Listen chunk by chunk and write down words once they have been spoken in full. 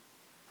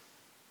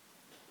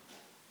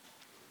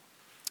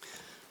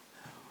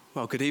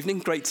Well, good evening.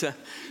 Great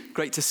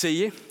to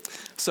see you.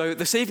 So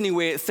this evening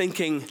we're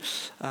thinking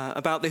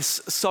about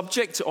this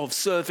subject of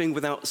serving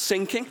without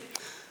sinking.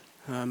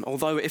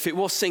 Although if it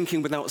was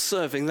sinking without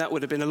serving, that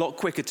would have been a lot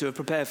quicker to have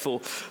prepared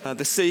for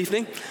this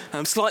evening.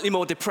 Slightly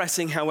more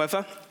depressing,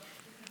 however.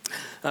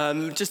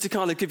 Just to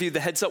kind of give you the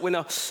heads up, we're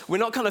not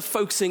kind of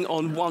focusing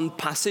on one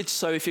passage.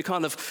 So if you're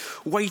kind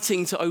of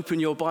waiting to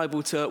open your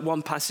Bible to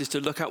one passage to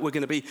look at, we're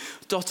going to be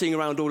dotting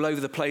around all over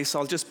the place.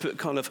 I'll just put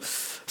kind of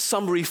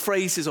summary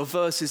phrases or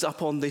verses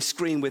up on the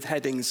screen with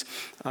headings,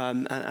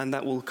 and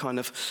that will kind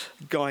of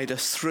guide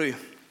us through.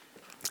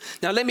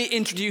 Now let me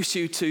introduce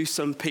you to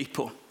some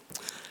people.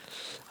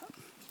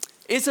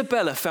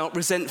 Isabella felt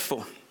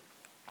resentful.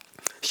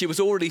 She was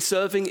already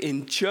serving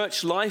in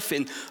church life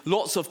in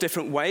lots of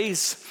different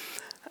ways.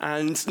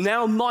 And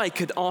now Mike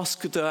had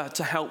asked her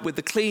to help with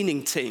the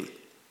cleaning team.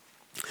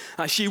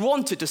 She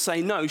wanted to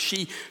say no.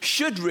 She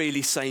should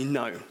really say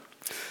no.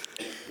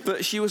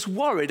 But she was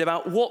worried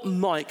about what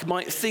Mike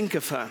might think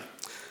of her.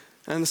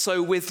 And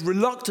so with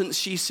reluctance,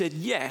 she said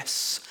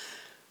yes.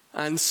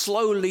 And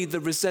slowly the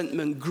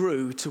resentment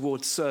grew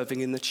towards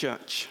serving in the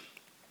church.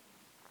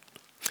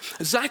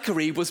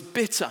 Zachary was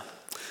bitter.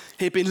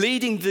 He'd been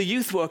leading the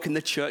youth work in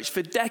the church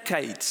for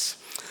decades.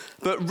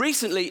 But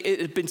recently it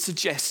had been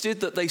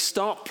suggested that they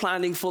start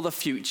planning for the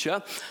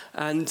future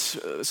and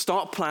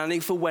start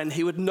planning for when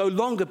he would no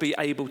longer be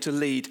able to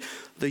lead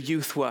the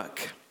youth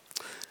work.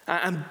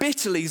 And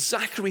bitterly,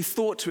 Zachary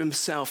thought to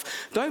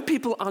himself, don't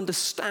people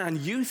understand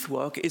youth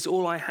work is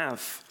all I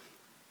have?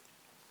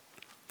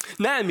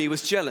 Naomi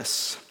was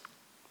jealous.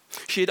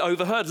 She had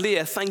overheard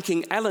Leah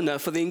thanking Eleanor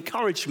for the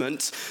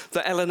encouragement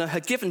that Eleanor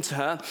had given to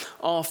her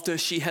after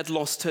she had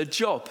lost her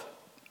job.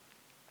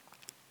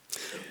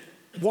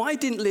 Why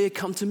didn't Leah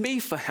come to me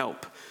for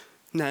help?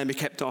 Naomi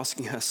kept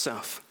asking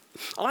herself.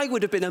 I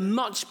would have been a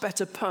much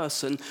better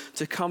person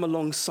to come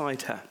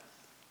alongside her.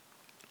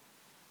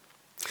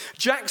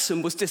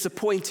 Jackson was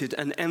disappointed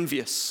and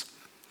envious.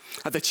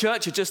 The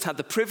church had just had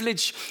the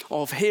privilege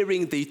of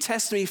hearing the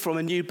testimony from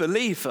a new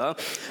believer,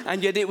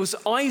 and yet it was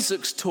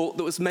Isaac's talk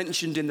that was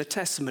mentioned in the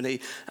testimony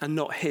and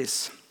not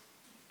his.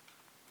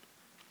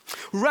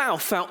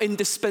 Ralph felt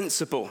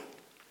indispensable.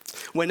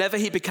 Whenever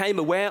he became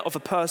aware of a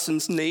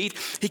person's need,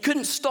 he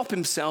couldn't stop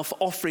himself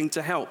offering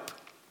to help.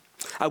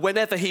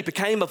 Whenever he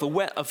became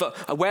aware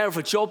of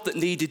a job that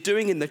needed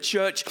doing in the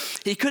church,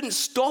 he couldn't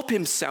stop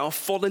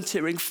himself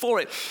volunteering for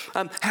it.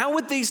 How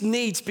would these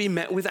needs be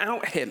met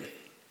without him?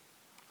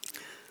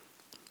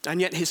 And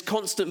yet his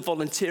constant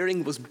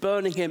volunteering was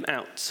burning him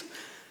out,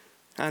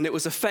 and it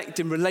was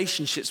affecting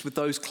relationships with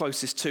those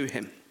closest to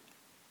him.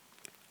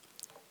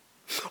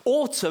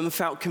 Autumn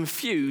felt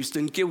confused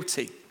and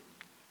guilty.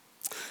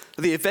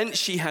 The event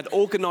she had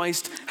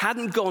organized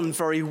hadn't gone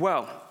very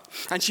well,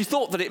 and she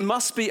thought that it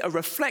must be a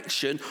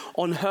reflection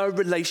on her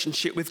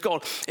relationship with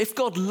God. If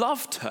God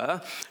loved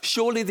her,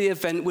 surely the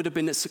event would have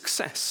been a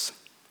success.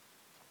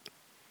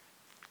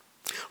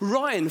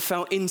 Ryan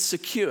felt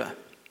insecure.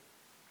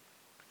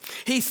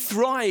 He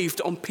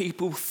thrived on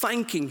people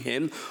thanking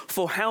him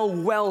for how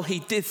well he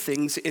did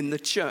things in the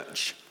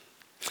church.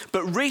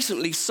 But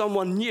recently,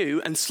 someone new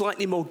and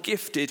slightly more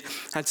gifted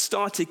had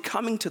started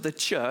coming to the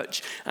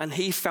church, and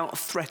he felt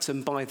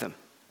threatened by them.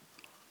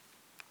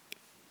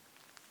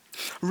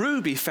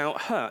 Ruby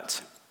felt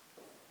hurt.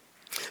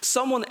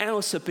 Someone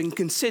else had been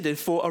considered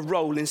for a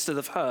role instead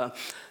of her,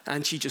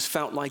 and she just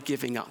felt like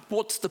giving up.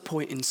 What's the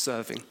point in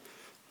serving?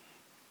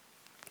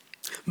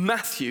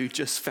 Matthew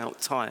just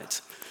felt tired.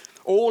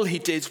 All he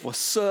did was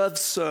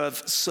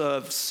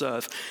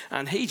serve,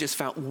 and he just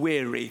felt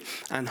weary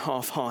and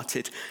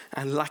half-hearted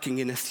and lacking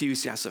in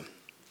enthusiasm.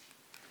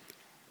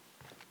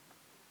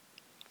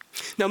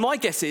 Now, my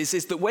guess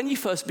is that when you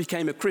first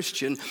became a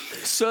Christian,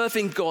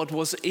 serving God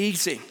was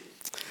easy.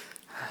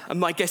 And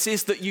my guess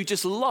is that you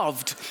just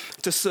loved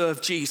to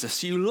serve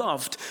Jesus. You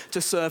loved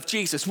to serve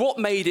Jesus. What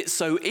made it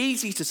so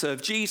easy to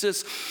serve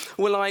Jesus?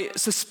 Well, I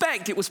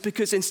suspect it was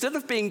because instead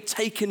of being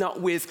taken up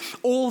with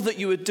all that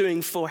you were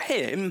doing for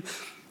him,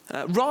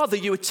 rather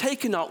you were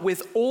taken up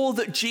with all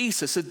that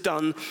Jesus had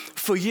done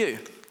for you.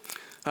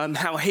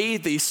 How he,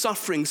 the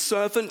suffering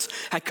servant,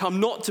 had come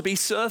not to be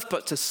served,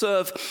 but to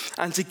serve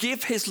and to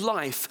give his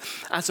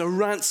life as a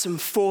ransom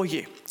for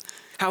you.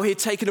 How he had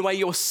taken away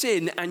your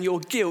sin and your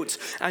guilt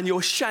and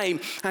your shame,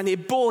 and he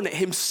had borne it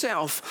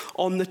himself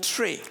on the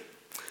tree.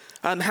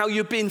 How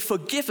you've been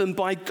forgiven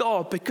by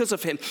God because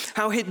of him.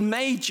 How he'd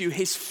made you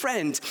his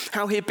friend.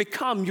 How he'd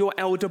become your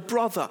elder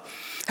brother.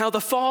 How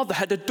the Father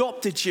had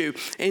adopted you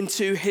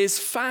into his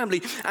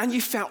family. And you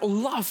felt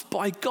loved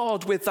by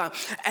God with that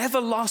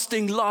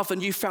everlasting love.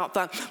 And you felt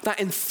that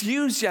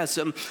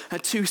enthusiasm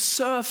to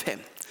serve him.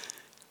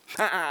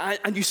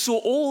 And you saw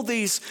all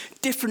these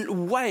different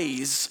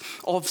ways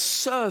of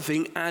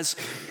serving as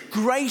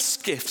grace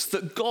gifts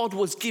that God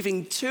was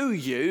giving to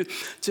you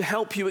to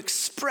help you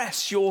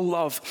express your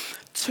love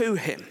to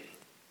him.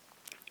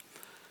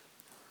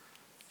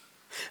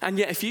 And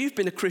yet, if you've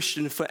been a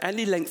Christian for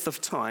any length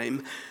of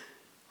time,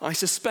 I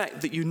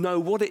suspect that you know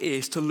what it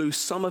is to lose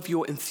some of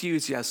your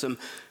enthusiasm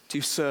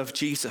to serve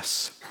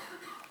Jesus.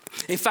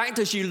 In fact,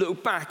 as you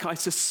look back, I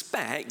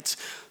suspect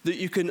that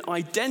you can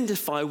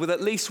identify with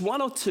at least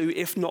one or two,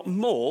 if not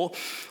more,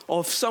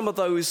 of some of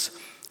those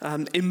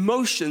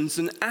emotions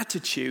and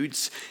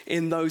attitudes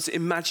in those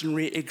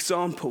imaginary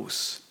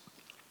examples.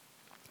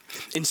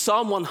 In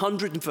Psalm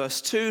 100 and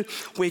verse 2,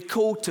 we're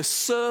called to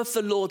serve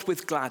the Lord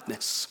with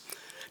gladness.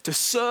 To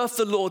serve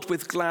the Lord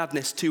with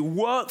gladness, to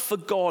work for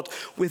God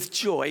with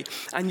joy.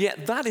 And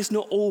yet that is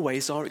not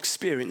always our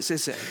experience,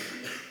 is it?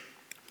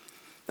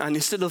 And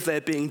instead of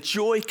there being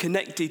joy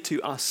connected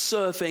to us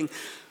serving,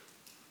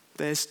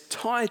 there's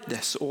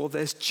tiredness, or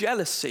there's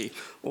jealousy,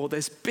 or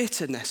there's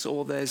bitterness,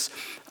 or there's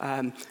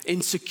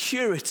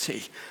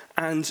insecurity,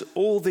 and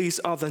all these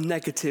other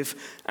negative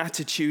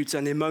attitudes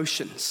and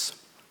emotions.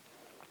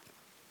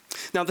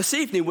 Now, this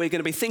evening, we're going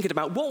to be thinking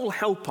about what will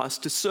help us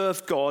to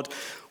serve God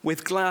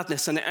with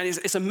gladness. And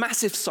it's a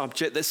massive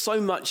subject. There's so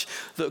much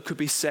that could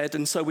be said.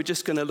 And so we're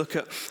just going to look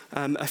at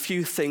a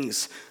few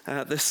things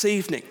this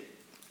evening.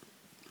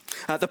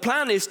 The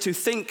plan is to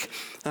think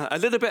a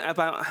little bit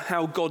about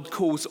how God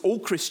calls all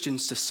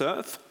Christians to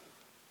serve,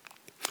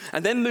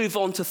 and then move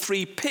on to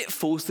 3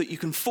 pitfalls that you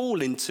can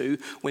fall into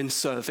when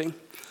serving,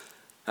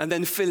 and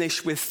then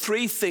finish with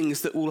 3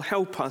 things that will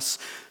help us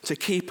to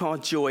keep our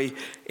joy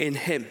in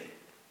Him.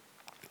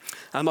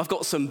 I've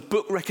got some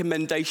book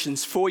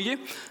recommendations for you.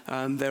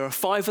 There are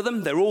 5 of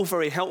them. They're all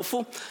very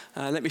helpful.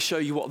 Let me show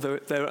you what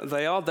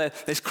they are.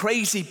 There's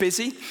Crazy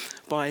Busy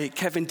by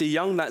Kevin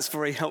DeYoung. That's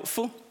very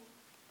helpful.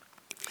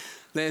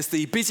 There's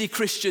The Busy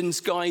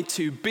Christian's Guide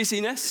to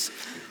Busyness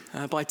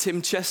by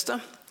Tim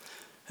Chester.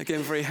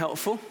 Again, very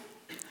helpful.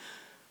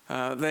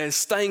 There's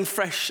Staying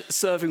Fresh,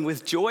 Serving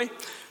with Joy.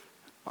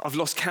 I've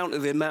lost count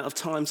of the amount of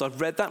times I've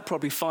read that,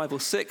 probably 5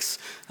 or 6.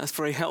 That's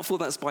very helpful.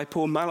 That's by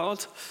Paul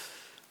Mallard.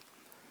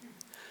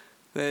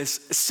 There's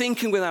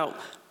Sinking Without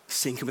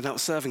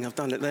Serving. I've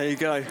done it. There you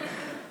go.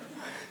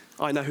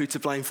 I know who to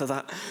blame for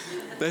that.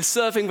 There's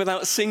Serving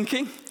Without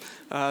Sinking.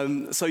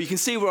 So you can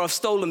see where I've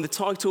stolen the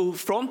title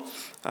from.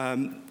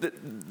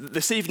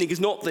 This evening is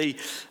not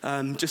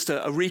just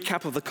a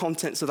recap of the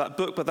contents of that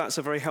book, but that's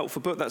a very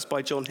helpful book. That's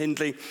by John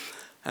Hindley.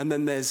 And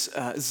then there's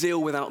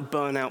Zeal Without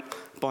Burnout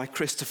by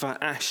Christopher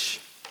Ash.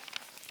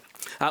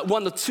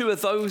 1 or 2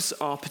 of those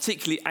are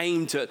particularly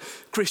aimed at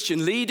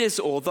Christian leaders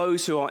or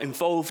those who are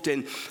involved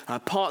in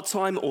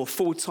part-time or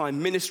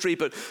full-time ministry.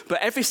 But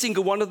every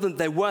single one of them,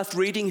 they're worth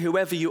reading,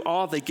 whoever you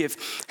are. They give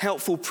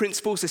helpful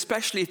principles,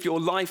 especially if your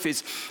life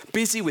is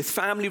busy with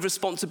family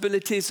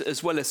responsibilities,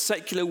 as well as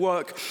secular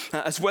work,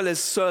 as well as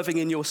serving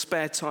in your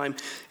spare time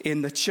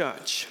in the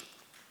church.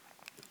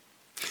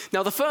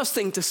 Now, the first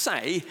thing to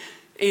say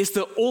is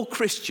that all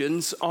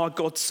Christians are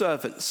God's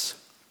servants.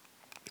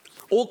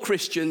 All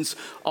Christians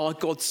are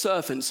God's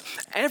servants.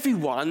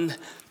 Everyone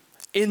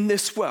in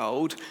this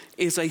world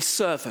is a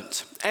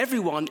servant.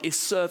 Everyone is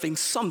serving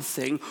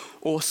something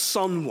or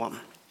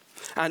someone.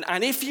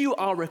 And if you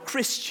are a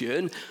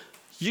Christian,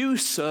 you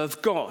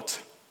serve God.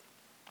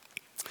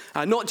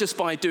 Not just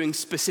by doing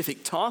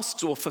specific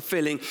tasks or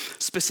fulfilling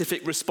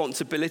specific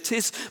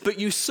responsibilities, but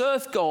you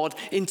serve God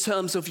in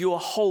terms of your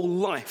whole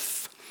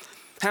life.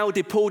 How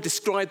did Paul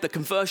describe the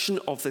conversion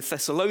of the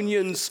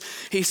Thessalonians?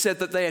 He said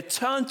that they had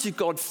turned to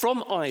God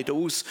from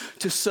idols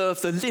to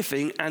serve the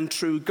living and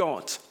true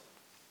God.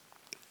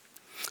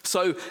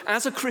 So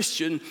as a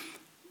Christian,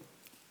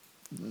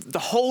 the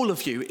whole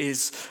of you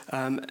is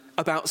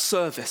about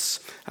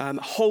service,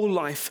 whole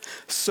life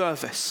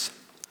service.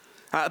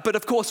 But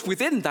of course,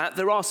 within that,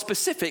 there are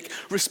specific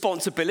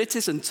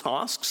responsibilities and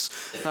tasks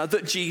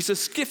that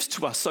Jesus gives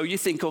to us. So you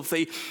think of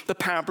the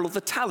parable of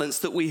the talents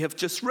that we have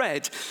just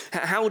read.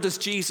 How does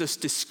Jesus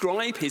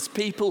describe his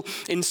people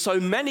in so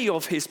many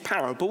of his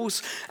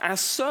parables as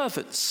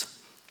servants?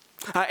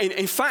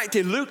 In fact,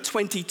 in Luke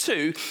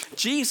 22,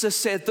 Jesus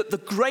said that the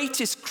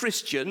greatest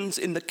Christians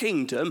in the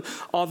kingdom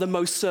are the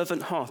most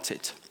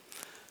servant-hearted.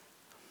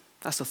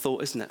 That's a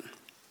thought, isn't it?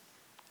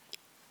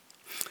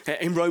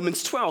 In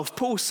Romans 12,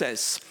 Paul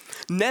says,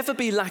 "Never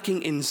be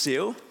lacking in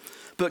zeal,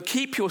 but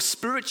keep your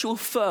spiritual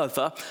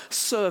fervor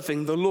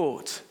serving the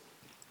Lord."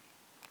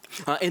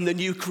 In the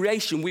new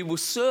creation, we will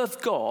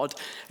serve God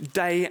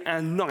day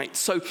and night.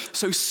 So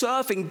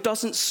serving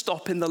doesn't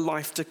stop in the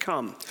life to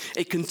come.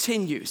 It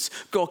continues.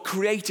 God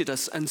created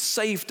us and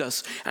saved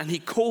us, and he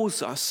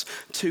calls us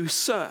to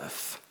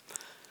serve.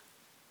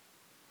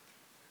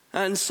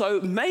 And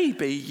so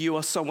maybe you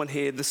are someone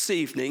here this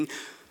evening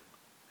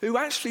who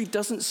actually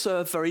doesn't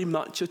serve very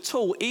much at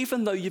all,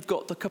 even though you've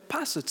got the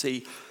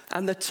capacity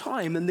and the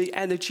time and the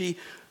energy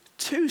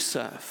to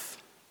serve.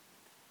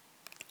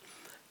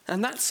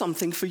 And that's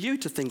something for you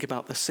to think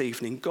about this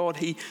evening. God,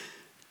 he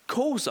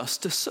calls us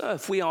to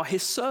serve. We are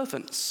his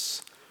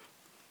servants.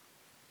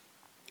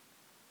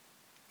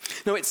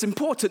 Now, it's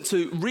important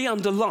to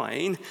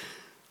re-underline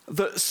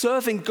that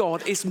serving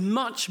God is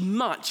much,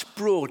 much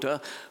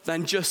broader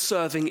than just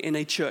serving in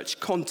a church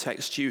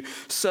context. You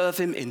serve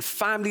him in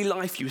family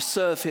life, you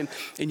serve him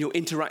in your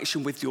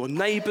interaction with your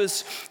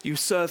neighbors, you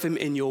serve him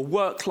in your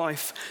work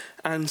life,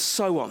 and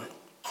so on.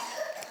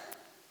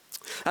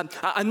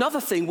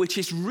 Another thing which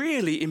is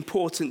really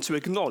important to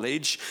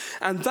acknowledge,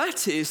 and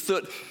that is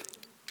that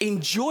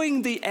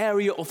enjoying the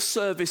area of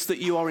service that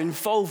you are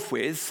involved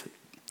with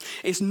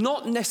is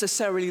not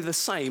necessarily the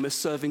same as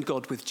serving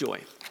God with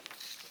joy.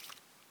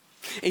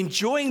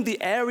 Enjoying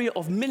the area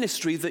of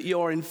ministry that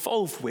you are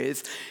involved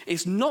with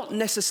is not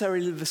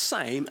necessarily the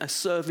same as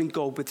serving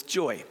God with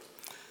joy.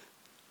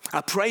 I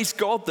praise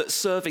God that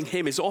serving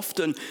him is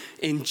often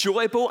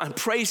enjoyable, and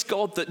praise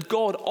God that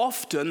God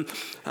often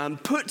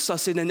puts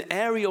us in an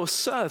area of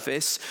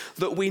service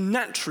that we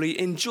naturally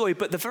enjoy.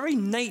 But the very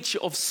nature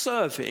of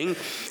serving,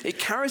 it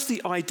carries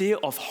the idea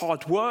of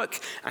hard work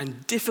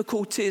and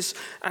difficulties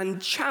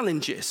and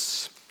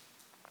challenges.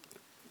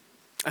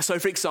 So,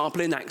 for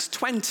example, in Acts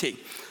 20,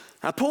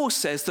 Paul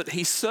says that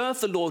he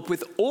served the Lord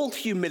with all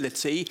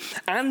humility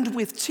and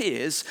with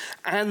tears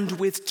and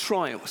with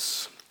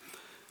trials.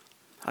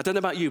 I don't know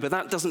about you, but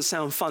that doesn't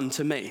sound fun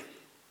to me.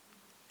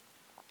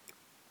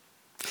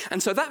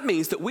 And so that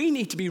means that we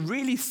need to be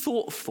really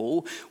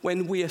thoughtful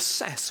when we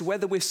assess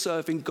whether we're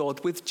serving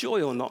God with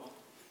joy or not.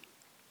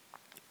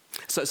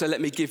 So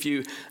let me give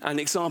you an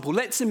example.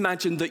 Let's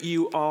imagine that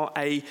you are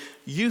a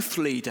youth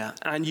leader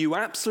and you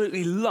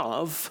absolutely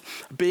love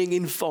being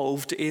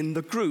involved in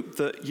the group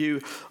that you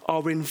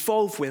are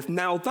involved with.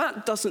 Now,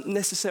 that doesn't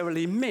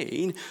necessarily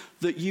mean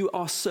that you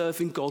are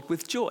serving God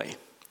with joy.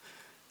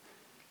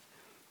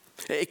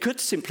 It could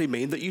simply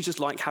mean that you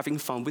just like having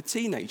fun with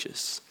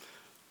teenagers.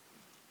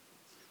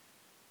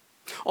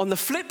 On the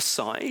flip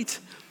side,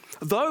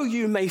 though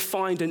you may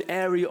find an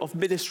area of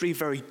ministry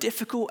very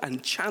difficult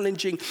and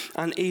challenging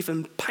and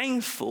even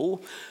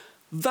painful,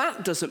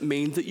 that doesn't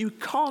mean that you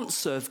can't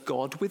serve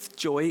God with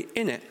joy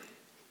in it.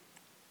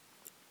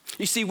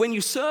 You see, when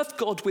you serve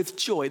God with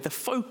joy, the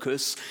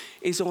focus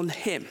is on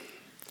him.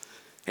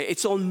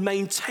 It's on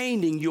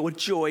maintaining your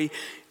joy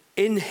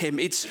in him.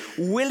 It's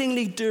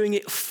willingly doing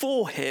it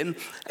for him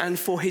and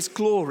for his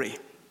glory.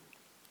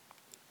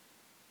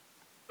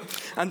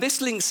 And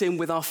this links in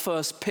with our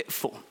first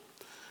pitfall.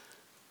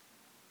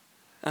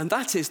 And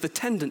that is the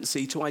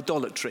tendency to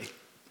idolatry.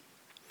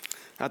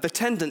 The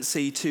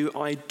tendency to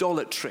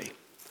idolatry.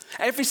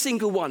 Every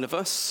single one of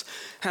us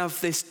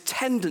have this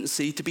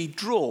tendency to be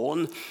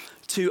drawn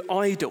to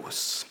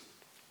idols.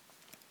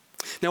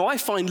 Now, I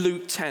find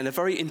Luke 10 a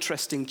very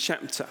interesting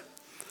chapter.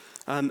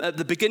 At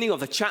the beginning of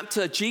the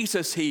chapter,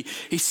 Jesus, he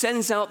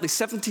sends out the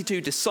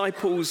 72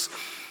 disciples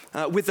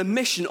with the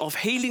mission of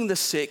healing the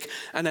sick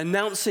and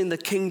announcing the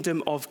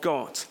kingdom of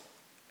God.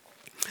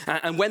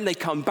 And when they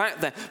come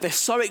back, they're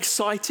so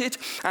excited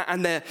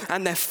and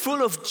they're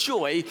full of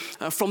joy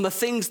from the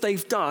things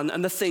they've done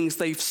and the things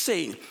they've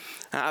seen.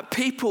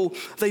 People,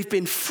 they've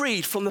been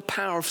freed from the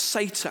power of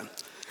Satan.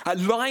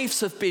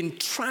 Lives have been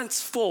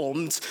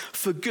transformed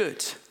for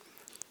good.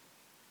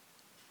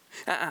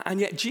 And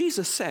yet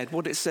Jesus said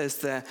what it says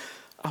there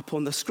up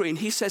on the screen.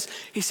 He says,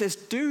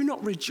 do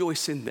not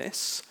rejoice in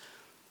this.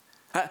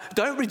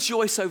 Don't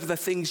rejoice over the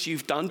things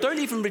you've done. Don't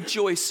even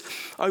rejoice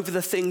over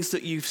the things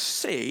that you've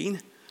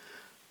seen,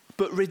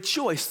 but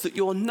rejoice that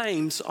your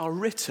names are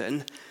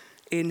written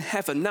in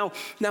heaven. Now,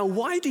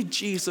 why did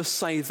Jesus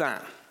say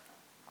that?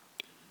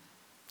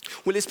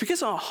 Well, it's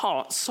because our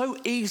hearts so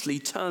easily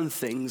turn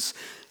things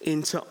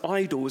into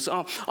idols.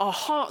 Our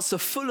hearts are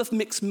full of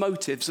mixed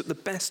motives at the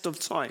best of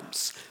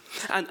times.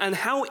 And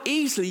how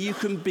easily you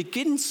can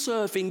begin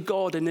serving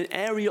God in an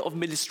area of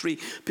ministry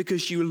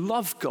because you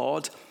love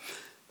God,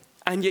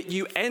 and yet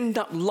you end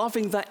up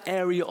loving that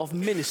area of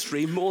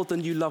ministry more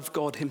than you love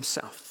God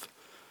himself.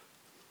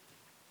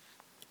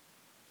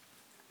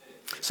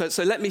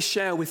 So let me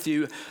share with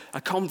you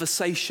a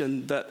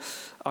conversation that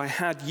I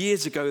had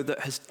years ago that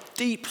has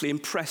deeply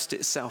impressed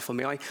itself on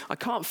me. I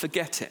can't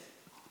forget it.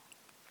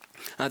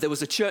 There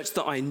was a church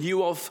that I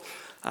knew of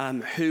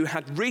who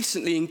had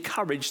recently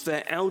encouraged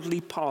their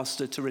elderly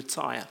pastor to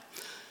retire.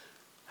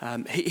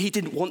 He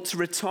didn't want to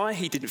retire.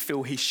 He didn't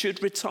feel he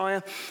should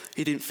retire.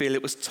 He didn't feel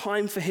it was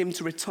time for him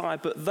to retire,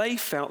 but they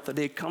felt that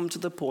he had come to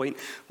the point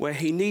where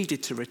he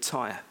needed to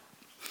retire.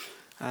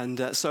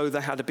 And so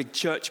they had a big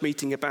church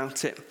meeting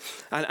about it.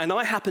 And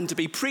I happened to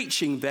be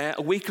preaching there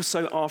a week or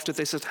so after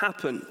this had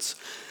happened.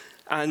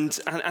 And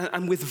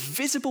with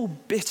visible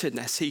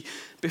bitterness,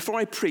 before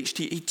I preached,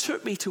 he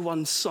took me to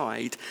one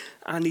side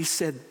and he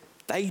said,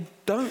 they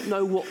don't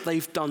know what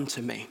they've done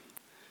to me.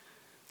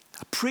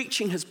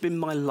 Preaching has been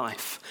my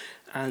life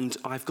and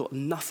I've got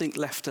nothing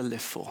left to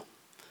live for.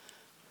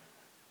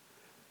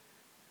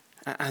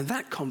 And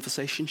that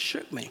conversation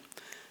shook me.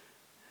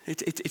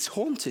 It's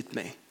haunted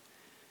me.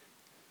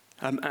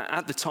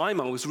 At the time,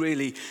 I was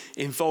really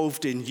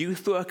involved in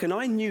youth work, and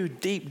I knew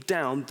deep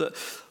down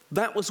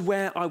that was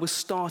where I was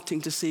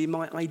starting to see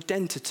my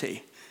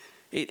identity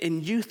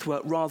in youth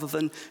work rather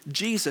than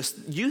Jesus.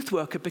 Youth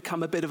work had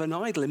become a bit of an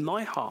idol in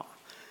my heart.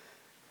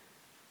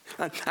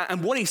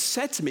 And what he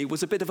said to me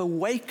was a bit of a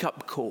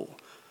wake-up call.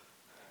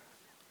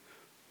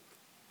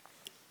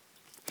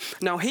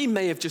 Now, he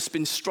may have just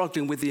been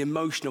struggling with the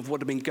emotion of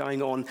what had been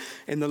going on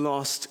in the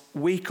last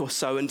week or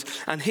so,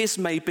 and his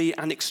may be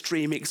an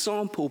extreme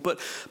example, but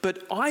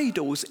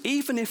idols,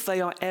 even if they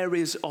are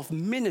areas of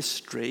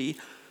ministry,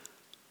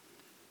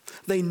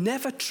 they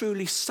never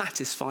truly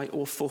satisfy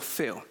or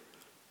fulfill.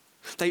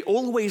 They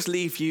always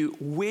leave you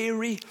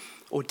weary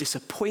or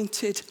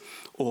disappointed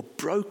or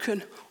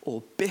broken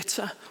or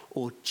bitter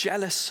or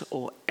jealous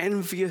or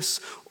envious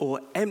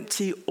or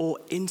empty or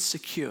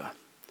insecure.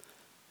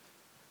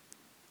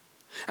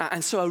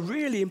 And so a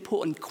really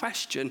important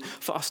question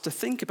for us to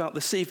think about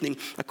this evening,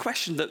 a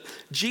question that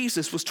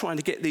Jesus was trying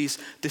to get these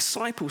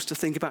disciples to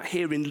think about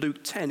here in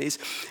Luke 10 is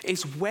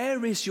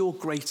where is your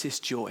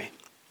greatest joy?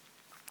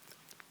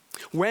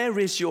 Where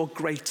is your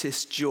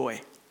greatest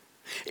joy?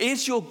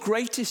 Is your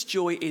greatest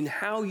joy in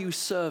how you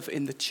serve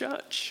in the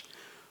church?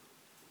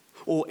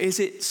 Or is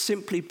it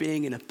simply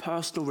being in a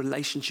personal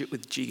relationship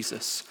with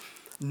Jesus,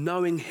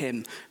 knowing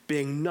him,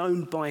 being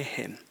known by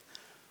him?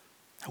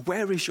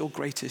 Where is your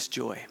greatest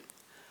joy?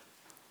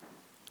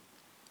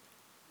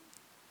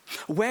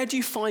 Where do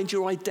you find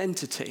your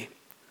identity?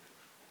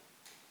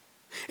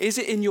 Is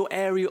it in your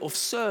area of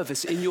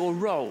service, in your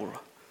role?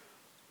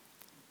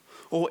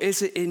 Or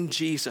is it in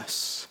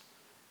Jesus?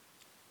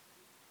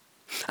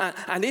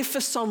 And if for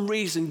some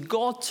reason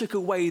God took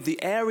away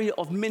the area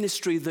of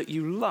ministry that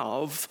you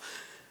love,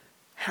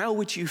 how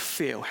would you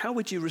feel? How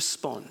would you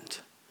respond?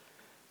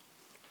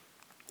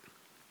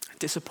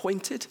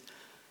 Disappointed?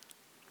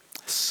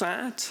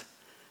 Sad?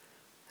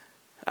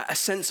 A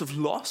sense of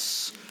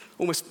loss?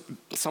 Almost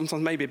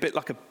sometimes maybe a bit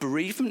like a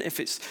bereavement if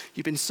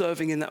you've been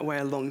serving in that way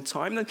a long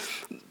time. Then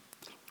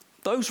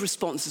those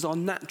responses are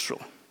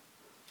natural.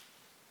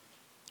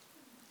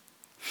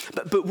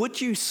 But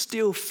would you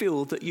still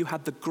feel that you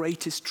had the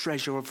greatest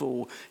treasure of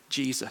all,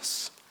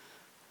 Jesus?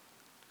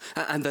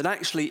 And that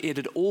actually it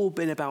had all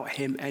been about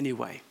him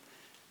anyway?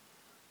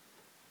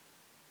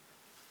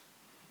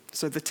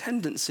 So the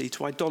tendency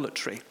to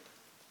idolatry.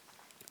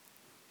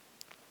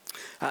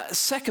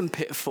 Second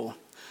pitfall.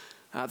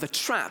 The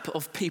trap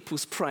of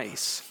people's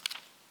praise.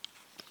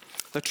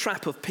 The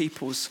trap of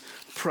people's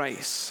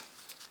praise.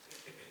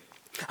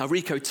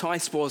 Rico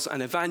Tice was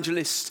an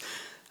evangelist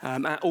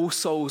at All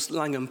Souls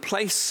Langham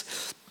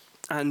Place,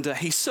 and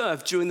he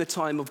served during the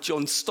time of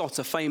John Stott,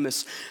 a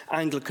famous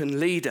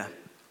Anglican leader.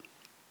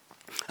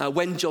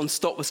 When John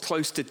Stott was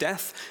close to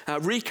death,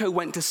 Rico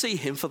went to see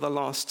him for the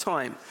last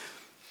time.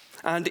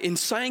 And in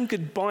saying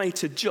goodbye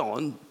to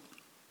John,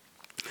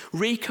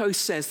 Rico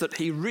says that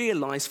he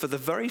realized for the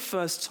very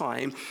first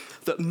time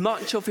that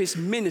much of his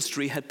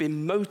ministry had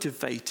been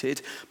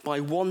motivated by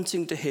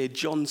wanting to hear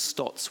John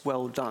Stott's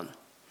well done.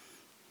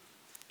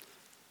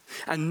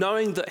 And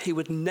knowing that he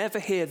would never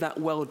hear that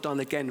well done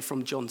again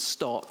from John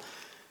Stott,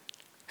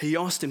 he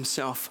asked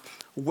himself,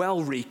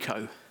 well,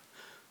 Rico,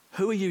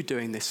 who are you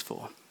doing this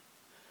for?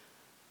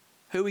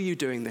 Who are you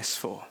doing this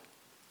for?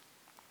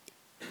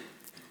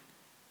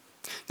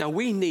 Now,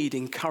 we need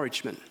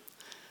encouragement.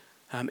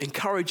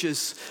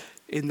 Encouragers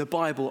in the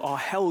Bible are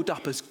held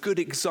up as good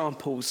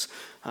examples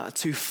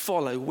to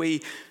follow.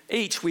 We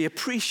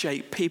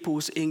appreciate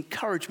people's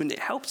encouragement. It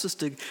helps us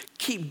to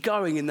keep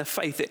going in the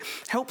faith. It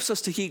helps us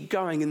to keep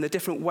going in the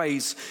different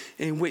ways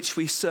in which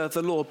we serve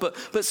the Lord.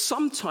 But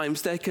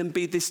sometimes there can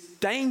be this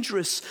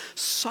dangerous,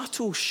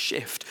 subtle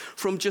shift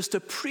from just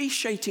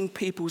appreciating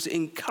people's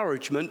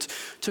encouragement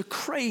to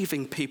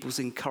craving people's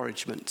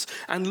encouragement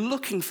and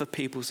looking for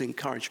people's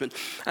encouragement.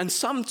 And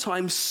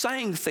sometimes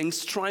saying things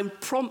to try and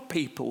prompt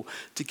people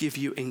to give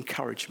you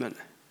encouragement.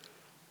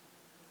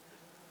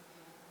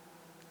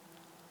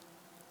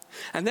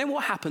 And then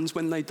what happens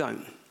when they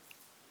don't?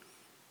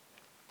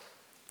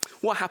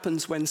 What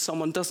happens when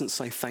someone doesn't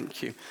say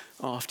thank you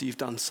after you've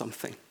done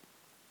something?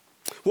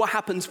 What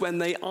happens when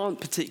they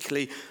aren't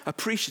particularly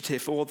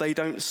appreciative or they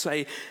don't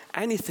say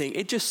anything?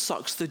 It just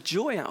sucks the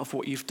joy out of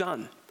what you've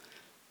done.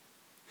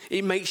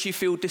 It makes you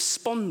feel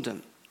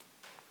despondent.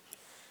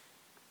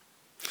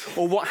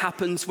 Or what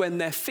happens when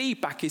their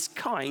feedback is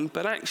kind,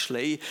 but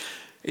actually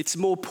it's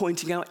more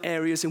pointing out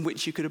areas in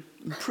which you could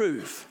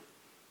improve?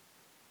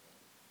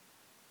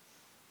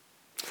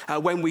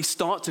 When we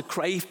start to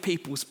crave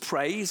people's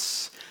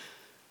praise,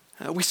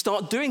 we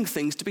start doing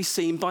things to be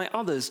seen by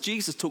others.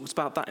 Jesus talks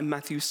about that in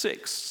Matthew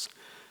 6.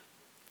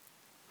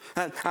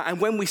 And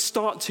when we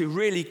start to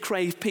really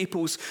crave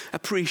people's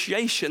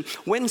appreciation,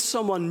 when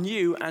someone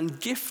new and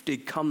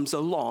gifted comes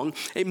along,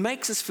 it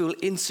makes us feel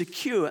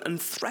insecure and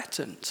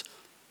threatened.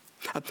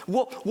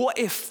 What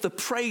if the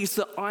praise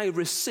that I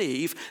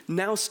receive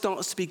now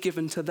starts to be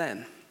given to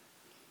them?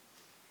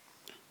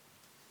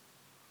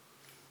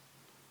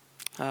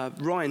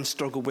 Ryan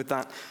struggled with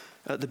that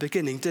at the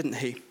beginning, didn't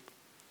he?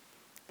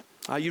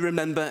 You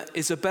remember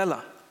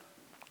Isabella.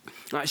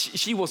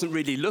 She wasn't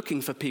really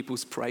looking for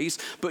people's praise,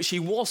 but she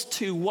was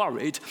too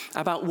worried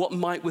about what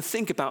Mike would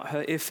think about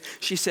her if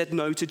she said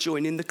no to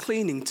joining the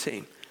cleaning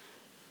team.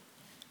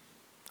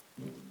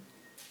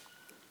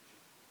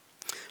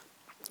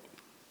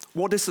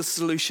 What is the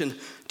solution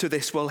to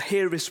this? Well,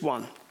 here is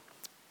one.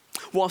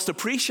 Whilst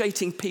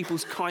appreciating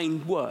people's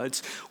kind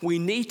words, we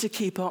need to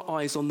keep our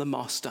eyes on the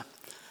Master.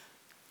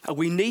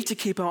 We need to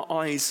keep our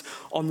eyes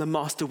on the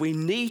Master. We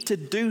need to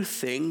do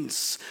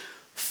things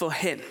for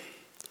him.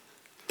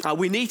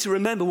 We need to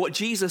remember what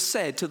Jesus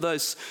said to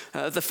those,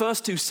 the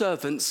first two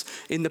servants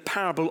in the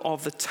parable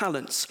of the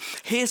talents.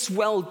 His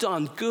well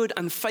done, good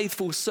and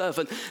faithful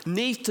servant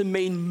needs to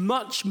mean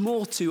much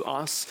more to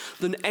us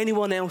than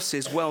anyone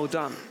else's well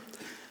done.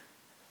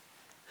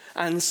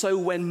 And so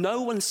when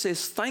no one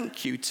says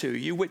thank you to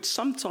you, which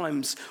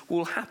sometimes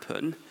will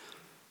happen,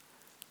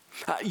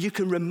 you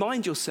can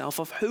remind yourself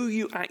of who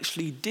you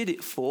actually did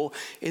it for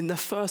in the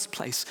first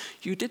place.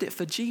 You did it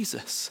for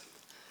Jesus.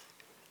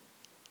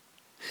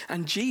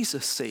 And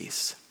Jesus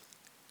sees,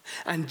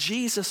 and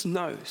Jesus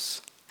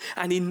knows,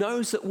 and he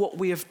knows that what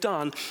we have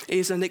done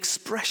is an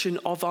expression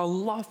of our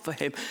love for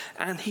him,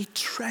 and he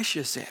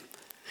treasures it.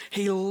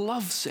 He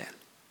loves it.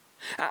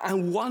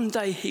 And one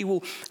day he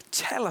will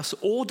tell us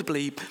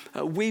audibly,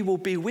 we will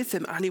be with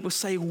him, and he will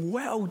say,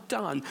 well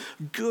done,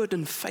 good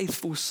and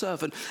faithful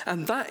servant.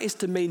 And that is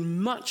to mean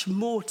much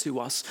more to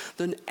us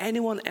than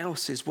anyone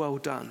else's well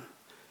done.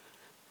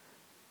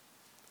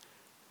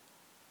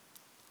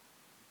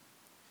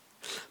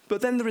 But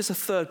then there is a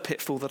third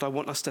pitfall that I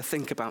want us to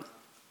think about.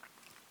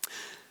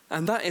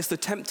 And that is the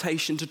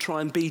temptation to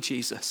try and be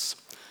Jesus.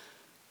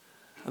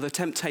 The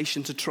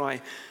temptation to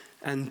try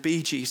and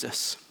be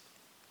Jesus.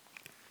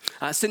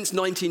 Since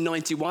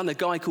 1991, a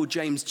guy called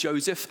James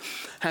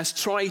Joseph has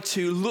tried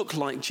to look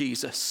like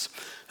Jesus,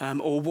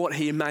 or what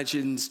he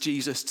imagines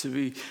Jesus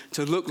to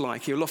look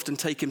like. He'll often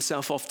take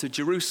himself off to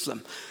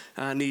Jerusalem,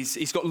 and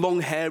he's got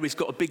long hair, he's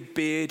got a big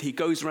beard, he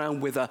goes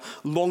around with a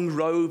long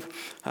robe,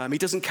 he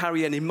doesn't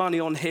carry any money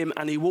on him,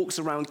 and he walks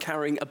around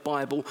carrying a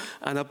Bible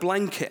and a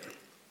blanket.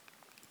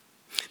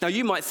 Now,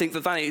 you might think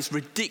that is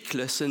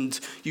ridiculous and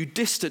you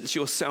distance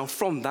yourself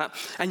from that.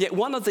 And yet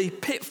one of the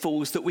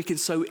pitfalls that we can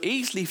so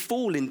easily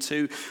fall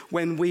into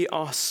when we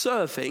are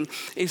serving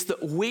is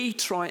that we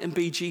try and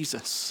be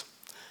Jesus.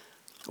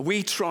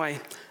 We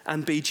try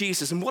and be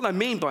Jesus. And what I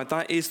mean by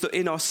that is that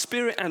in our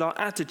spirit and our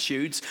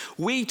attitudes,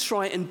 we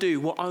try and do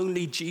what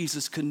only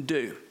Jesus can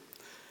do.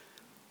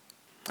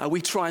 We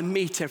try and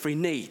meet every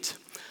need.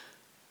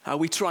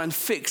 We try and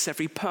fix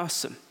every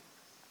person.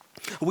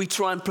 We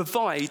try and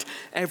provide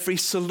every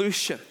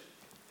solution.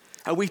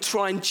 We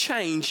try and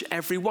change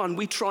everyone.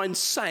 We try and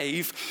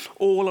save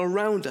all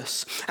around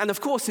us. And of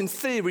course, in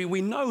theory,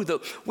 we know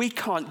that we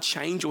can't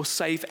change or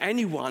save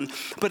anyone.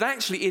 But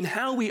actually, in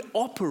how we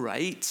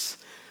operate,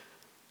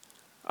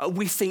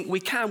 we think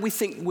we can. We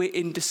think we're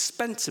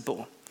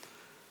indispensable.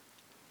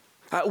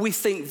 We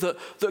think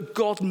that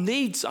God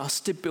needs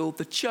us to build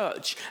the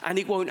church, and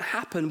it won't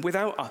happen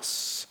without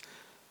us.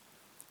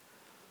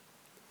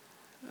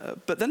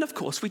 But then, of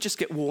course, we just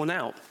get worn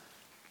out.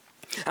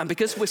 And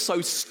because we're so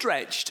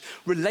stretched,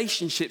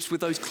 relationships with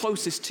those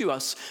closest to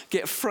us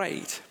get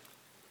frayed.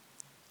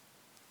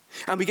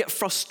 And we get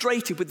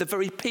frustrated with the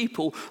very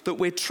people that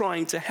we're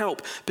trying to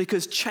help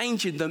because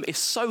changing them is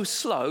so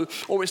slow,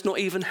 or it's not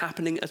even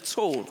happening at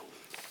all.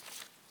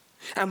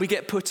 And we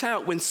get put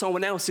out when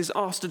someone else is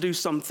asked to do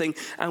something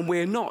and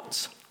we're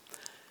not.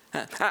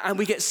 And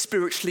we get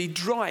spiritually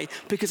dry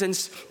because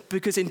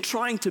in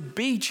trying to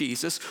be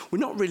Jesus, we're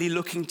not really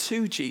looking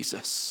to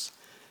Jesus.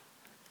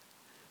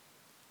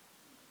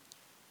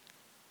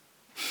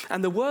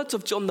 And the words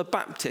of John the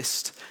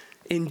Baptist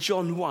in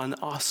John 1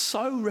 are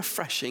so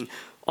refreshing,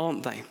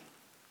 aren't they?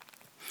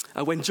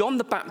 When John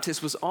the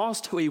Baptist was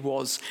asked who he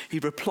was, he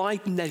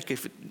replied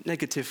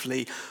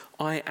negatively,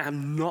 I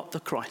am not the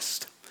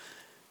Christ.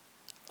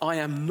 I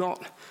am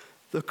not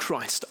the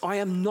Christ. I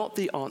am not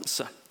the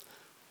answer.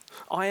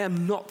 I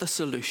am not the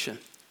solution.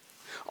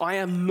 I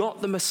am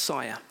not the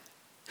Messiah.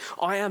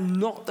 I am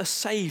not the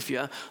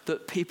Savior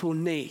that people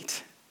need.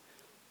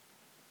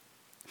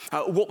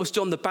 What was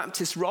John the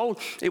Baptist's role?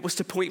 It was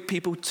to point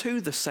people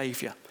to the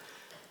Savior.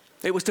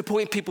 It was to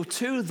point people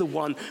to the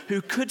one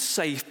who could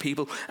save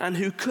people and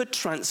who could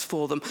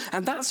transform them.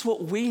 And that's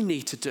what we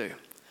need to do.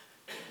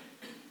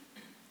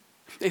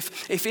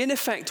 If in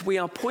effect we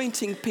are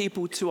pointing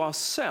people to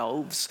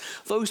ourselves,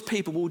 those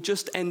people will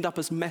just end up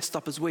as messed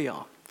up as we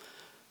are.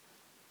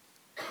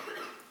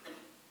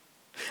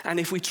 And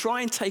if we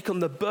try and take on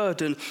the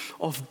burden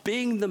of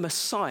being the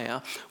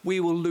Messiah, we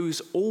will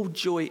lose all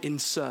joy in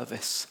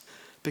service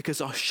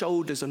because our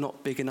shoulders are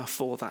not big enough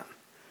for that.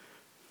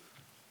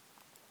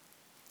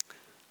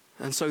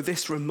 And so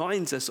this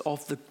reminds us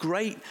of the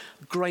great,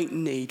 great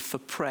need for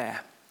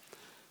prayer.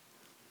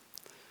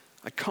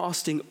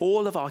 Casting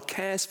all of our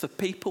cares for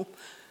people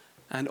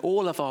and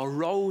all of our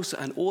roles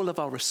and all of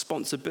our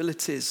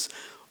responsibilities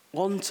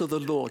onto the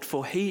Lord,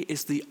 for he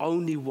is the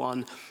only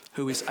one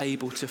who is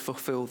able to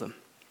fulfill them.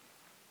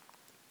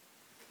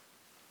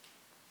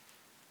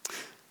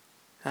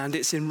 And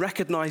it's in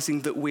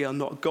recognizing that we are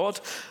not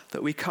God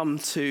that we come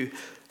to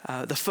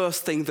the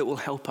first thing that will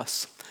help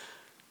us.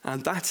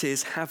 And that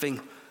is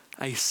having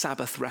a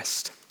Sabbath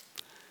rest.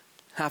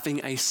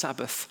 Having a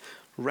Sabbath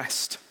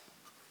rest.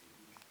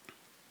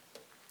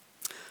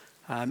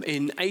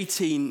 In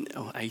April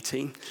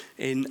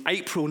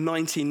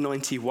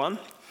 1991,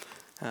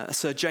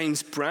 Sir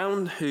James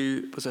Brown,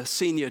 who was a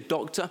senior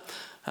doctor,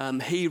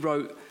 he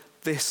wrote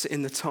this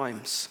in the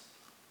Times.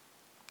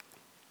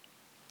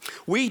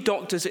 We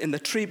doctors in the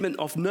treatment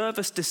of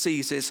nervous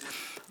diseases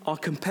are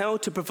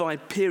compelled to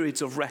provide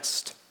periods of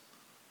rest.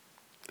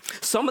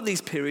 Some of these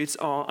periods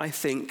are, I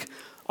think,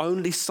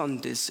 only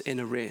Sundays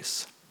in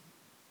arrears.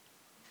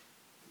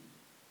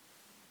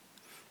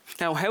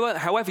 Now,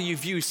 however you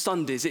view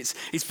Sundays,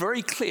 it's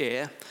very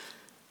clear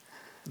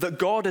that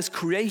God has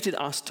created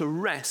us to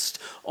rest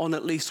on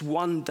at least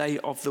one day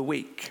of the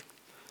week.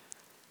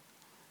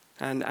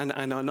 And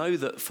I know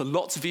that for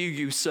lots of you,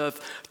 you serve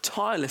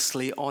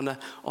tirelessly on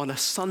a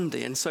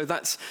Sunday. And so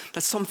that's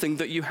something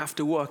that you have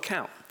to work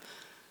out.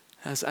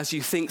 As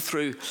you think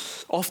through,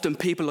 often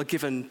people are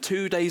given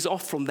 2 days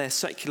off from their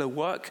secular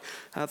work.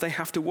 They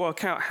have to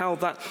work out how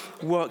that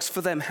works for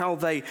them, how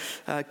they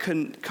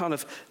can kind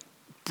of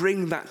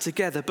bring that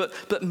together.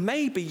 But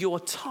maybe you're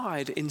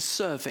tired in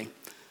serving.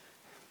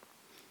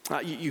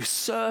 You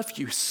serve.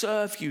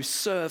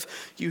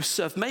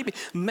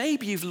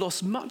 Maybe you've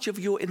lost much of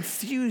your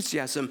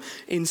enthusiasm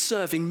in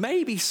serving.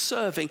 Maybe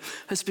serving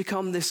has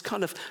become this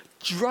kind of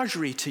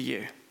drudgery to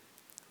you.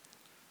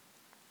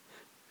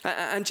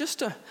 And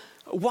just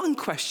one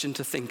question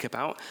to think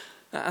about,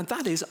 and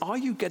that is, are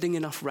you getting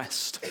enough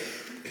rest?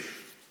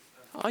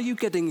 Are you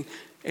getting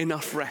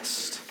enough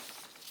rest?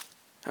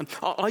 And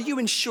are you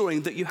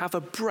ensuring that you have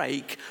a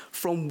break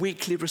from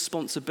weekly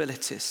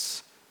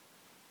responsibilities?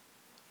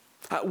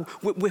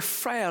 We're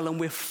frail and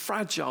we're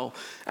fragile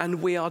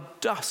and we are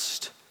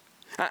dust.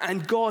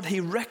 And God, he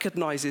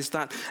recognizes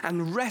that.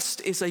 And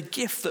rest is a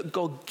gift that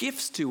God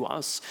gives to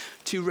us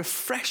to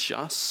refresh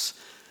us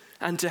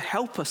and to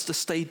help us to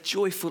stay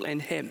joyful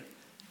in him.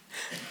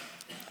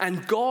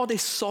 And God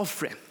is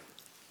sovereign.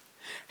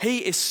 He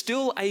is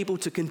still able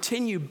to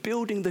continue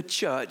building the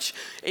church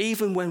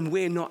even when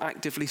we're not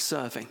actively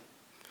serving.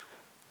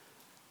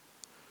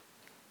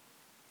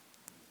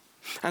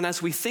 And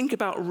as we think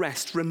about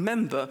rest,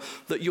 remember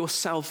that your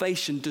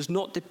salvation does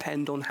not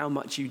depend on how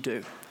much you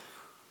do.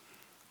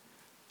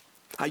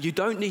 You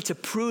don't need to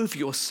prove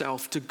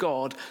yourself to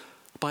God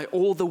by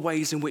all the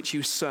ways in which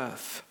you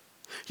serve.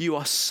 You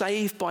are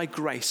saved by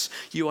grace.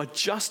 You are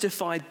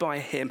justified by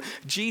him.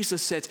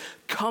 Jesus said,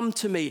 "Come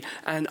to me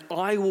and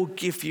I will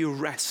give you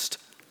rest."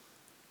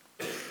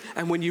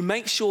 And when you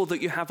make sure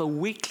that you have a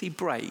weekly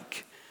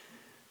break,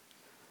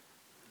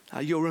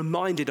 you're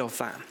reminded of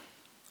that.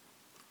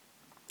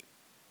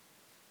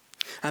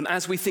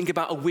 As we think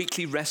about a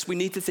weekly rest, we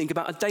need to think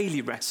about a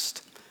daily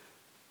rest.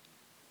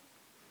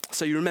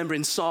 So you remember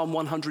in Psalm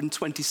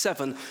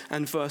 127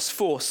 and verse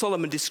 4,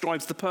 Solomon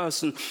describes the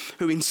person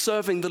who in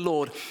serving the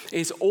Lord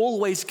is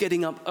always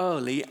getting up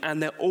early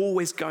and they're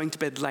always going to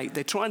bed late.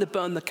 They're trying to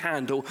burn the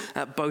candle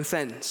at both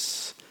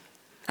ends.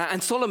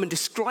 And Solomon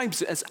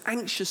describes it as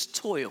anxious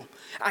toil.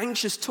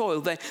 Anxious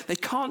toil. They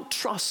can't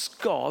trust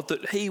God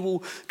that he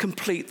will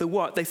complete the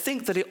work. They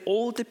think that it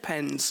all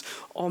depends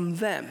on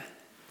them.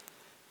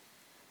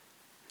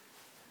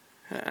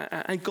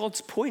 And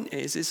God's point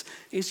is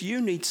you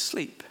need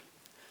sleep.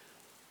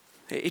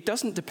 It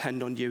doesn't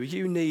depend on you.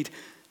 You need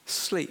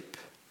sleep.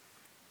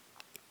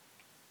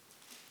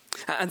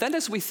 And then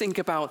as we think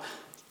about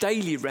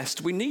daily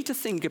rest, we need to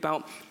think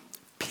about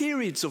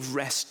periods of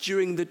rest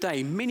during the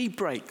day, mini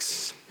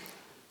breaks.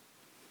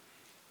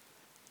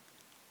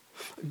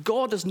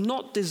 God has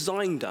not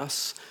designed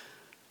us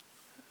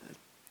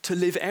to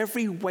live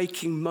every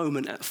waking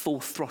moment at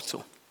full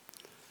throttle.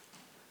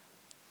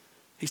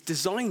 He's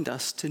designed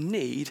us to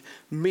need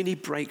mini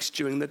breaks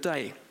during the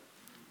day.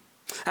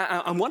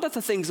 And one of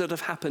the things that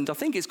have happened, I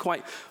think it's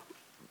quite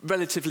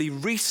relatively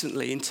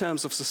recently in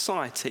terms of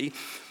society,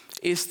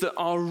 is that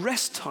our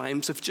rest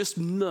times have just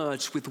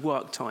merged with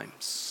work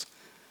times.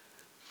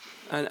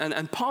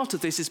 And part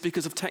of this is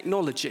because of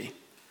technology.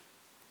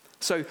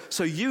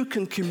 So you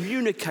can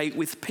communicate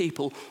with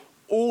people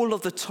all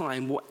of the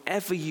time,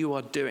 whatever you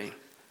are doing.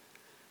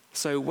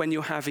 So when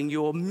you're having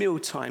your meal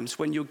times,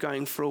 when you're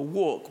going for a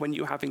walk, when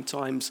you're having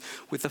times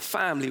with the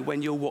family,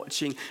 when you're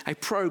watching a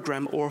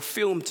program or a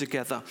film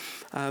together,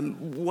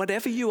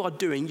 whatever you are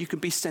doing, you can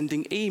be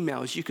sending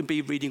emails, you can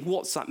be reading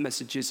WhatsApp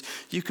messages,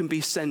 you can be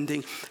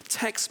sending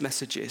text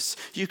messages,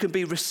 you can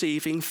be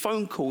receiving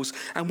phone calls.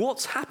 And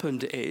what's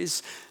happened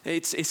is,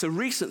 it's a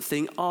recent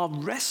thing, our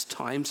rest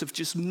times have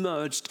just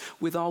merged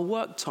with our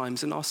work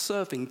times and our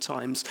serving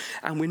times,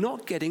 and we're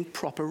not getting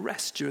proper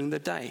rest during the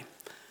day.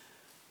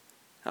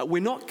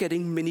 We're not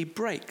getting mini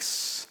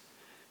breaks.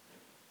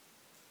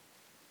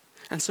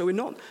 And so we're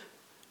not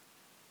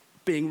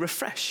being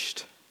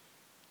refreshed.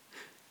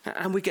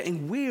 And we're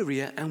getting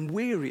wearier and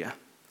wearier.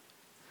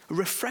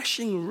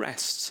 Refreshing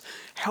rest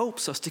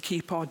helps us to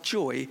keep our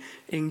joy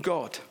in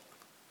God.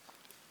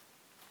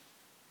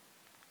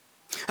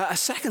 A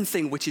second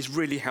thing which is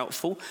really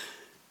helpful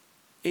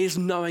is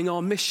knowing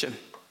our mission.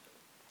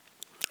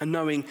 And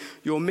knowing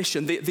your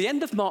mission. The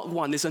end of Mark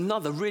 1 is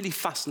another really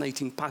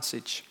fascinating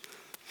passage.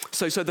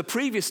 So the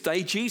previous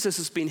day, Jesus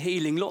has been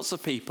healing lots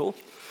of people.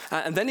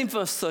 And then in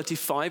verse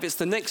 35, it's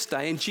the next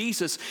day, and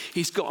Jesus,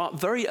 he's got up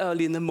very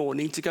early in the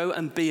morning to go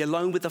and be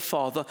alone with the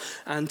Father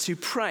and to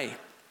pray.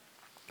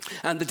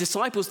 And the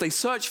disciples, they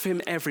search for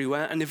him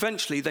everywhere, and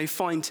eventually they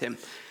find him.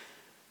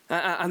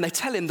 And they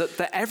tell him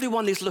that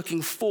everyone is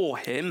looking for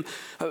him.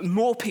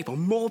 More people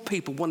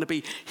want to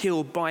be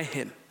healed by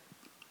him.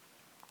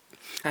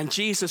 And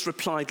Jesus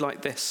replied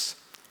like this: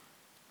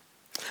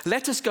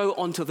 "Let us go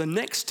on to the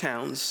next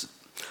towns,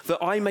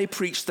 that I may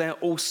preach there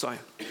also.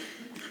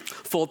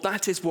 For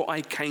that is what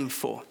I came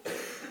for."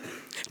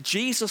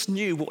 Jesus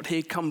knew what he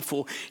had come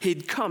for.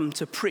 He'd come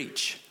to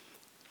preach.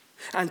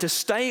 And to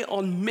stay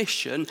on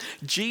mission,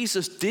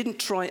 Jesus didn't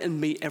try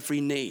and meet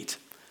every need.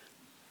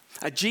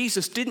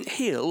 Jesus didn't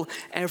heal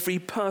every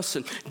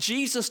person.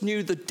 Jesus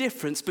knew the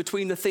difference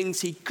between the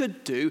things he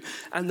could do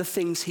and the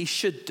things he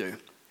should do.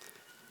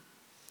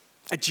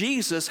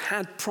 Jesus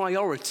had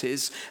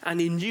priorities, and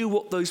he knew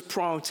what those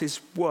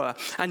priorities were.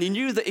 And he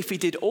knew that if he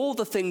did all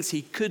the things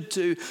he could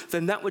do,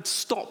 then that would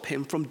stop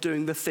him from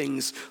doing the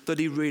things that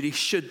he really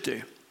should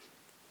do.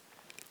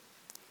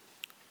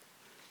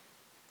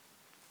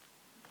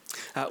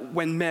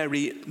 When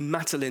Mary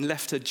Magdalene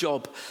left her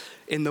job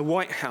in the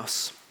White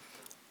House,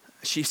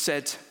 she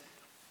said,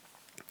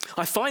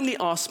 "I finally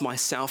asked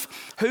myself,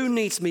 who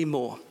needs me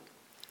more?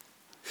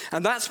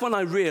 And that's when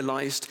I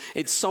realized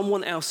it's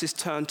someone else's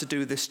turn to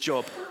do this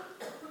job.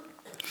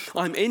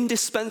 I'm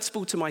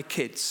indispensable to my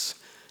kids,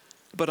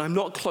 but I'm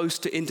not close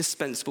to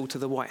indispensable to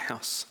the White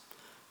House."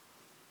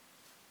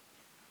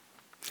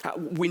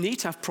 We need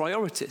to have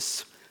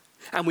priorities.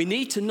 And we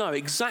need to know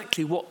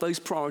exactly what those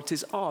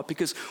priorities are,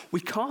 because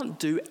we can't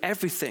do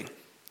everything.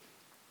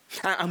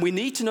 And we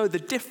need to know the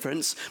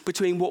difference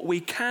between what we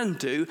can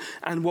do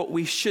and what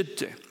we should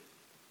do.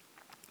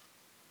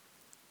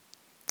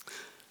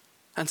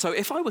 And so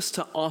if I was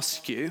to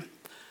ask you,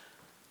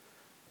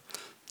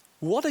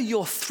 what are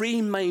your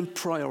 3 main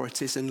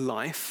priorities in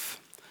life?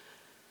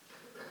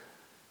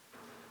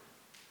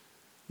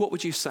 What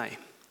would you say?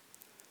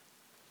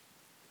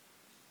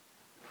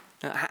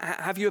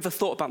 Have you ever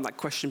thought about that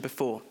question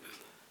before?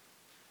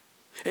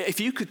 If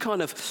you could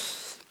kind of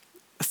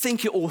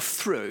think it all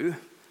through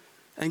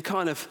and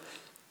kind of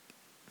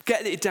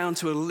get it down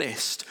to a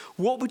list,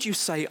 what would you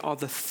say are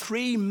the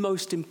 3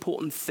 most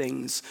important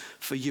things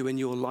for you in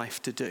your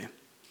life to do?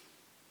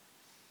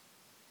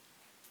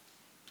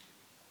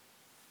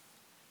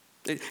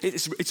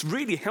 It's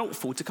really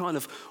helpful to kind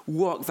of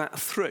work that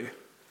through.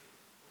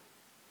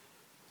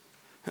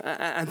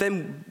 And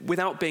then,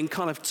 without being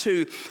kind of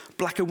too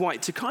black and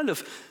white, to kind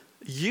of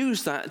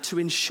use that to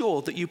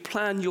ensure that you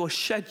plan your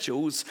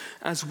schedules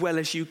as well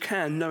as you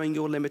can, knowing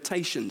your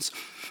limitations.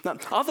 Now,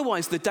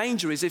 otherwise, the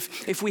danger is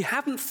if we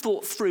haven't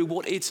thought through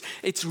what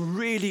it's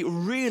really,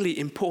 really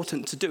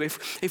important to do,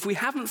 if we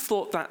haven't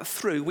thought that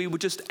through, we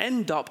would just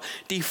end up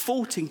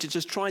defaulting to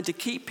just trying to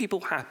keep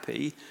people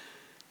happy,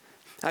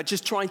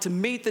 just trying to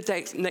meet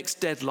the next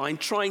deadline,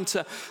 trying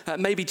to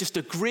maybe just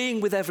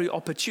agreeing with every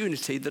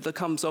opportunity that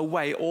comes our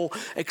way, or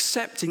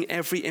accepting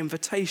every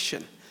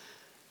invitation.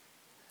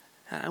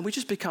 And we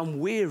just become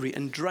weary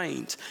and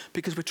drained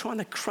because we're trying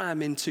to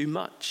cram in too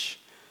much.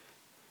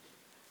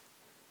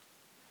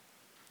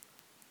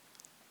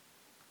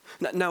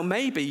 Now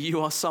maybe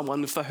you are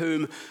someone for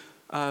whom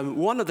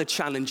one of the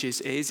challenges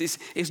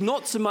is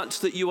not so much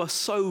that you are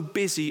so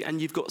busy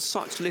and you've got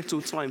such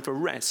little time for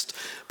rest,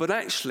 but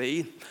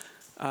actually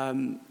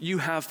you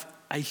have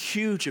a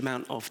huge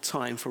amount of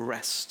time for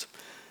rest.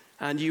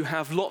 And you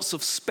have lots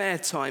of spare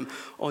time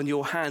on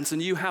your hands,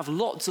 and you have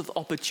lots of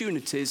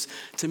opportunities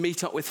to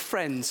meet up with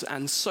friends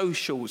and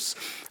socials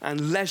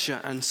and leisure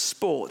and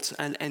sport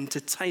and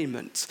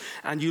entertainment.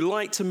 And you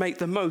like to make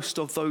the most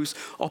of those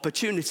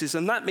opportunities.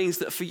 And that means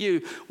that for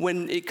you,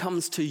 when it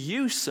comes to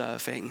you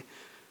serving,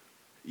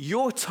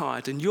 you're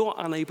tired and you're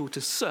unable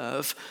to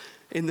serve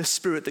in the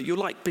spirit that you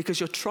like because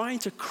you're trying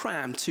to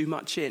cram too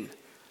much in.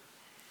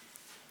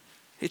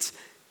 It's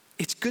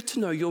good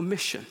to know your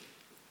mission.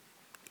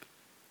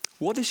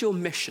 What is your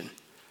mission?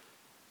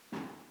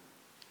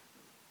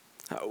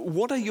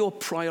 What are your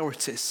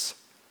priorities?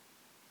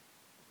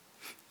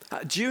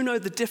 Do you know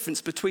the difference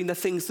between the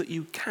things that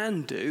you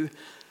can do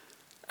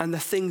and the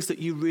things that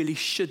you really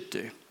should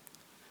do?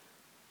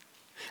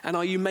 And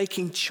are you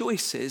making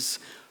choices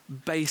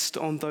based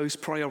on those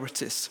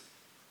priorities?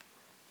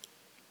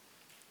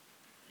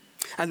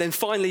 And then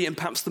finally, and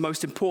perhaps the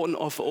most important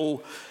of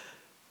all,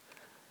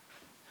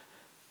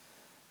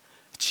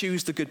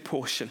 choose the good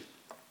portion.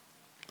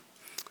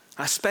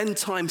 Spend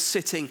time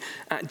sitting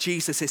at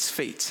Jesus'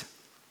 feet.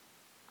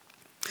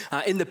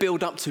 In the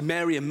build-up to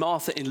Mary and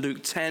Martha in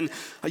Luke 10,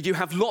 you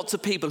have lots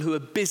of people who are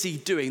busy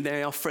doing,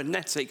 they are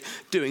frenetic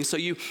doing. So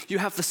you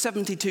have the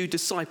 72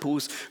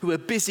 disciples who are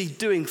busy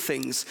doing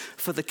things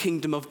for the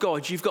kingdom of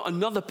God. You've got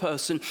another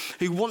person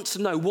who wants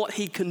to know what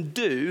he can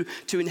do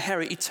to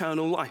inherit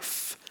eternal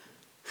life.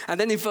 And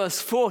then in verse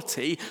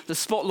 40, the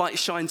spotlight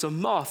shines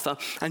on Martha,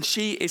 and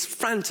she is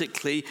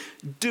frantically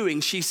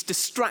doing, she's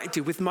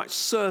distracted with much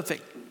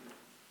serving.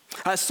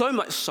 So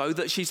much so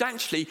that she's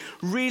actually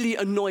really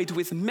annoyed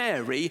with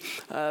Mary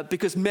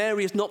because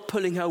Mary is not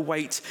pulling her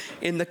weight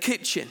in the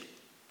kitchen.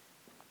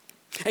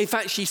 In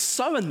fact, she's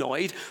so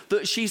annoyed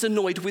that she's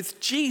annoyed with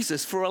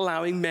Jesus for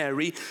allowing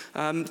Mary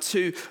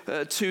to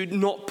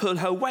not pull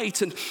her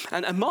weight.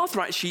 And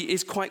Martha actually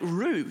is quite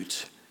rude.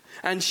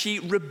 And she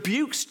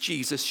rebukes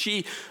Jesus.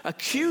 She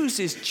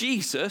accuses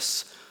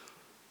Jesus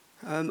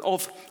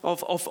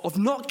of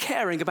not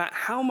caring about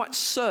how much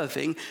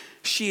serving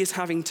she is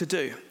having to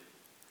do.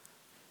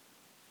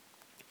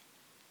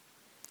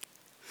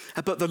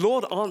 But the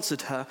Lord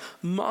answered her,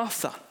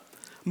 Martha,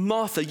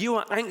 Martha, you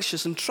are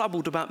anxious and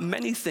troubled about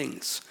many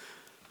things,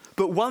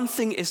 but one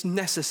thing is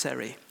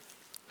necessary.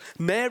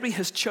 Mary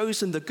has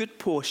chosen the good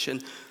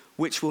portion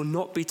which will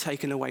not be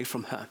taken away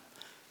from her.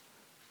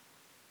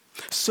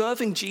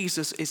 Serving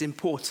Jesus is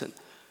important,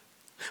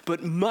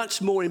 but much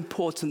more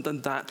important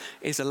than that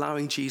is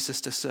allowing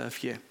Jesus to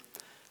serve you.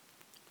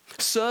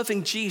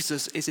 Serving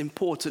Jesus is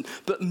important,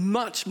 but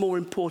much more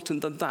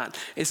important than that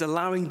is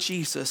allowing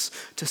Jesus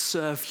to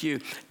serve you,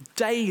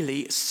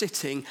 daily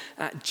sitting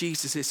at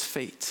Jesus'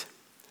 feet.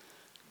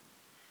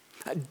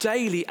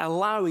 Daily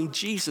allowing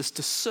Jesus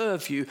to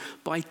serve you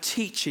by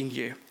teaching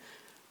you,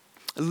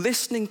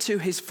 listening to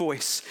his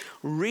voice,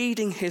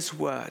 reading his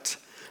word,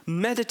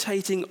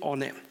 meditating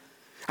on it,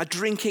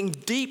 drinking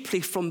deeply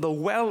from the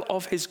well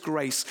of his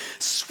grace,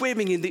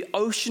 swimming in the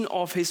ocean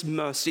of his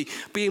mercy,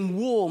 being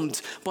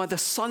warmed by the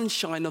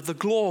sunshine of the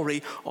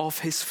glory of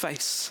his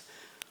face,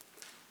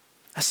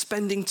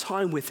 spending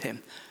time with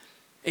him,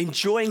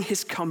 enjoying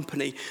his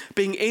company,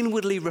 being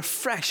inwardly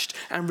refreshed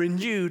and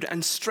renewed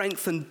and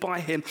strengthened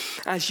by him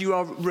as you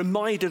are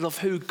reminded of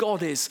who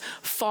God is,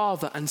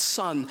 Father and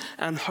Son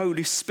and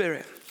Holy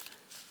Spirit.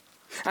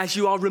 As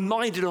you are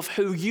reminded of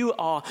who you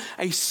are,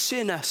 a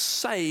sinner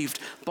saved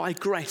by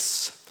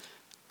grace.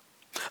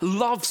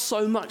 Love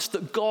so much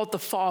that God the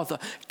Father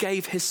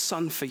gave his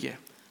Son for you.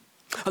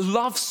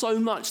 Love so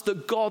much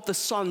that God the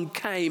Son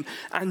came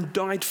and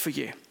died for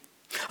you.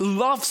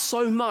 Love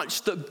so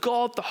much that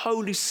God the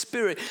Holy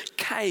Spirit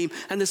came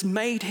and has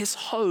made his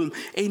home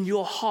in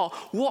your heart.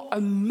 What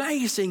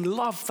amazing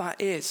love that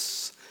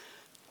is.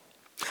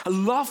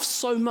 Love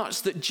so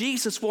much that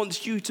Jesus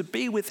wants you to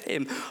be with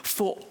him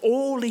for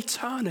all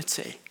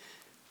eternity,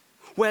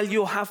 where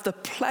you'll have the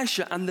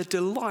pleasure and the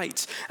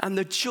delight and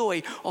the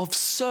joy of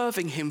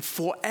serving him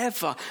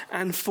forever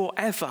and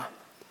forever.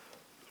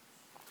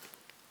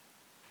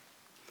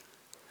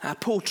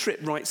 Paul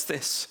Tripp writes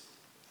this: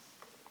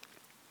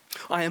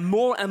 I am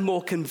more and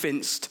more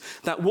convinced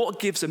that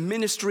what gives a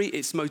ministry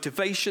its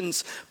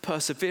motivations,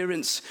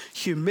 perseverance,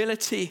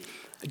 humility,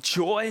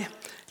 joy,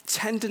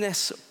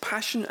 tenderness,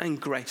 passion,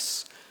 and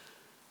grace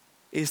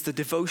is the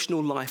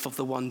devotional life of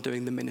the one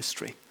doing the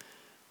ministry.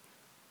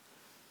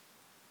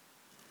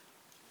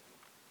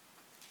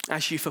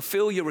 As you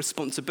fulfill your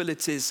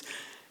responsibilities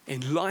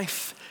in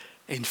life,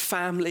 in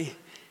family,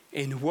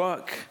 in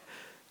work,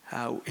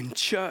 in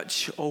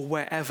church, or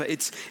wherever,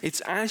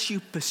 it's as you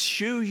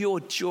pursue your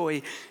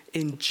joy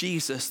in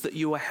Jesus that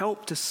you are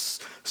helped to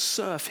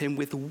serve him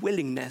with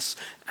willingness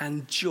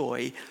and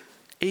joy,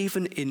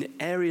 even in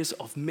areas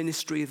of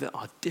ministry that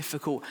are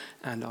difficult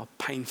and are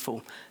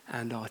painful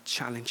and are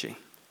challenging.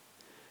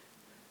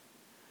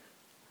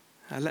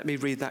 Let me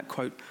read that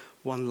quote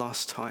one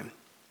last time.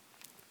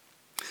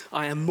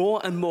 I am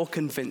more and more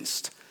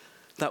convinced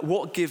that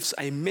what gives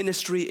a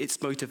ministry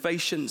its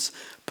motivations,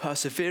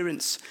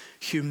 perseverance,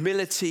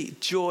 humility,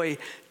 joy,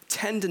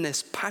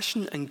 tenderness,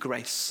 passion, and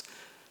grace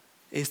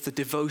is the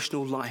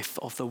devotional life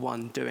of the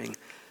one doing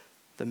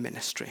the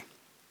ministry.